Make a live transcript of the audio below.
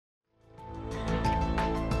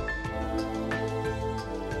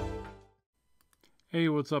Hey,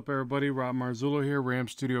 what's up everybody? Rob Marzullo here, Ram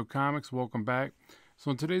Studio Comics. Welcome back. So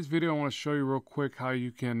in today's video, I want to show you real quick how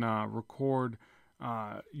you can record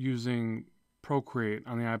using Procreate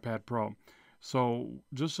on the iPad Pro. So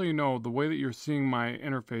just so you know, the way that you're seeing my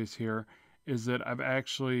interface here is that I've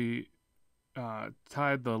actually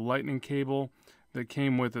tied the lightning cable that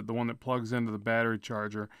came with it, the one that plugs into the battery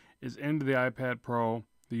charger, is into the iPad Pro.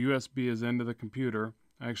 The USB is into the computer.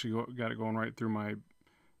 I actually got it going right through my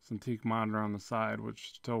Cintiq monitor on the side,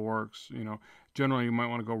 which still works. You know, generally you might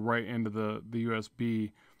want to go right into the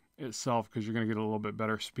USB itself because you're going to get a little bit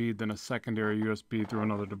better speed than a secondary USB through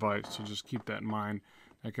another device. So just keep that in mind.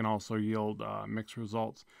 That can also yield mixed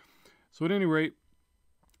results. So at any rate,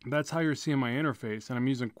 that's how you're seeing my interface, and I'm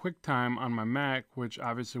using QuickTime on my Mac, which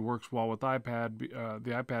obviously works well with the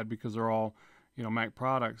iPad because they're all, you know, Mac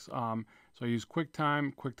products. So I use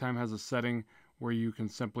QuickTime. QuickTime has a setting where you can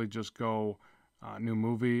simply just go new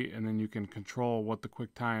movie, and then you can control what the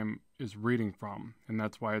QuickTime is reading from, and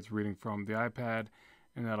that's why it's reading from the iPad,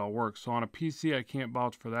 and that all works. So on a PC, I can't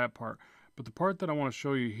vouch for that part, but the part that I want to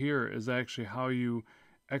show you here is actually how you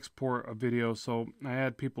export a video. So I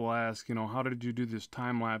had people ask, you know, how did you do this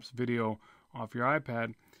time-lapse video off your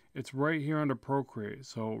iPad? It's right here under Procreate.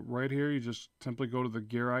 So right here, you just simply go to the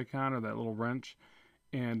gear icon or that little wrench,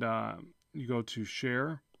 and you go to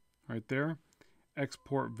share right there,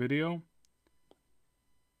 export video.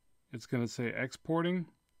 It's going to say exporting.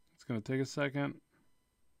 It's going to take a second,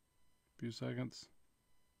 a few seconds.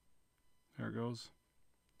 There it goes.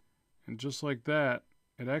 And just like that,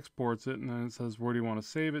 it exports it, and then it says, where do you want to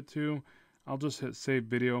save it to? I'll just hit save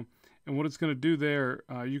video. And what it's going to do there,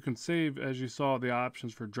 you can save, as you saw, the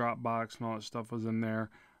options for Dropbox and all that stuff was in there.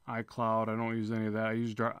 iCloud, I don't use any of that. I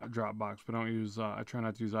use Dropbox, but I try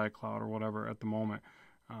not to use iCloud or whatever at the moment.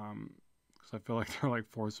 Because I feel like they're like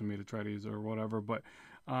forcing me to try to use it or whatever. But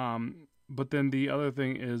then the other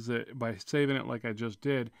thing is that by saving it like I just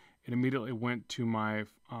did, it immediately went to my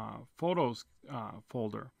photos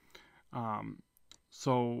folder.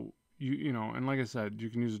 So you know, and like I said, you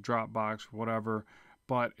can use a Dropbox or whatever,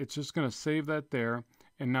 but it's just going to save that there,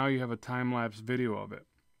 and now you have a time-lapse video of it.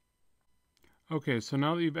 Okay, so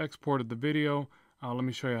now that you've exported the video, let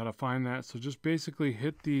me show you how to find that. So just basically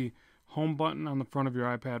hit the home button on the front of your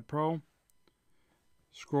iPad Pro,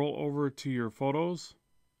 scroll over to your photos,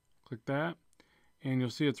 click that, and you'll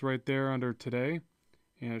see it's right there under today,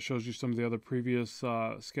 and it shows you some of the other previous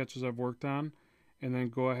sketches I've worked on. And then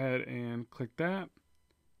go ahead and click that,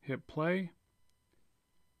 hit play,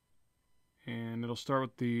 and it'll start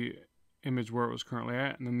with the image where it was currently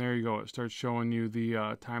at, and then there you go, it starts showing you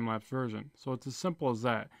the time-lapse version. So it's as simple as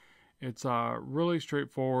that. It's really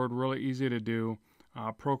straightforward, really easy to do.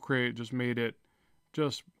 Procreate just made it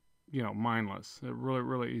just, you know, mindless. It's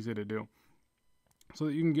really easy to do, so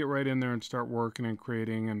that you can get right in there and start working and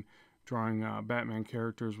creating and drawing Batman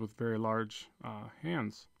characters with very large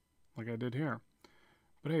hands, like I did here.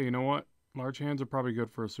 But hey, you know what? Large hands are probably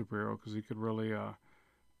good for a superhero because he could really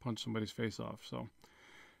punch somebody's face off. So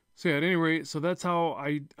yeah, at any rate, so that's how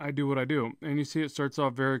I do what I do. And you see it starts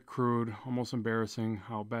off very crude, almost embarrassing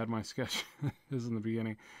how bad my sketch is in the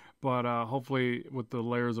beginning. But hopefully with the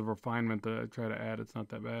layers of refinement that I try to add, it's not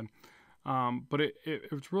that bad. But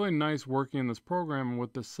it's really nice working in this program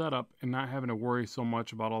with this setup and not having to worry so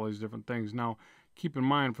much about all these different things. Now, keep in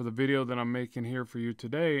mind, for the video that I'm making here for you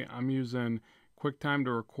today, I'm using QuickTime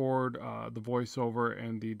to record the voiceover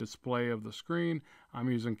and the display of the screen. I'm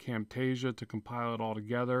using Camtasia to compile it all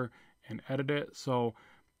together and edit it. So,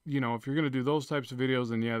 you know, if you're going to do those types of videos,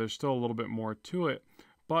 then yeah, there's still a little bit more to it.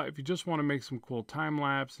 But if you just want to make some cool time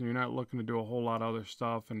lapse and you're not looking to do a whole lot of other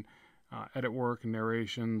stuff and edit work and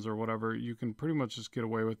narrations or whatever, you can pretty much just get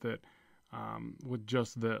away with it with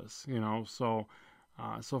just this, you know. So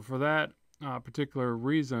for that particular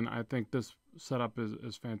reason, I think this setup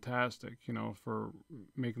is fantastic, you know, for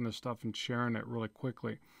making this stuff and sharing it really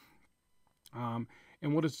quickly.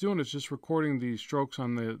 And what it's doing is just recording the strokes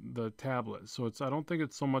on the tablet. So I don't think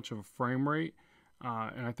it's so much of a frame rate,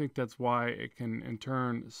 and I think that's why it can in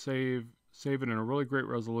turn save it in a really great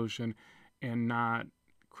resolution and not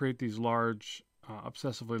create these large,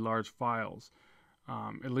 obsessively large files.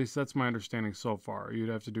 At least that's my understanding so far. You'd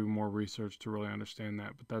have to do more research to really understand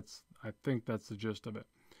that, but I think that's the gist of it.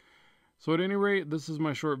 So at any rate, this is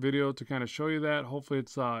my short video to kind of show you that. Hopefully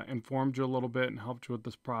it's informed you a little bit and helped you with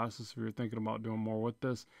this process if you're thinking about doing more with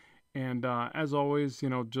this. And as always, you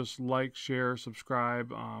know, just like, share,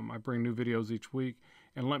 subscribe. I bring new videos each week.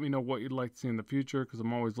 And let me know what you'd like to see in the future, because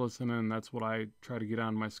I'm always listening, and that's what I try to get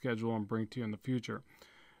on my schedule and bring to you in the future.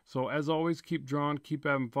 So as always, keep drawing, keep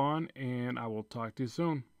having fun, and I will talk to you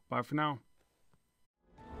soon. Bye for now.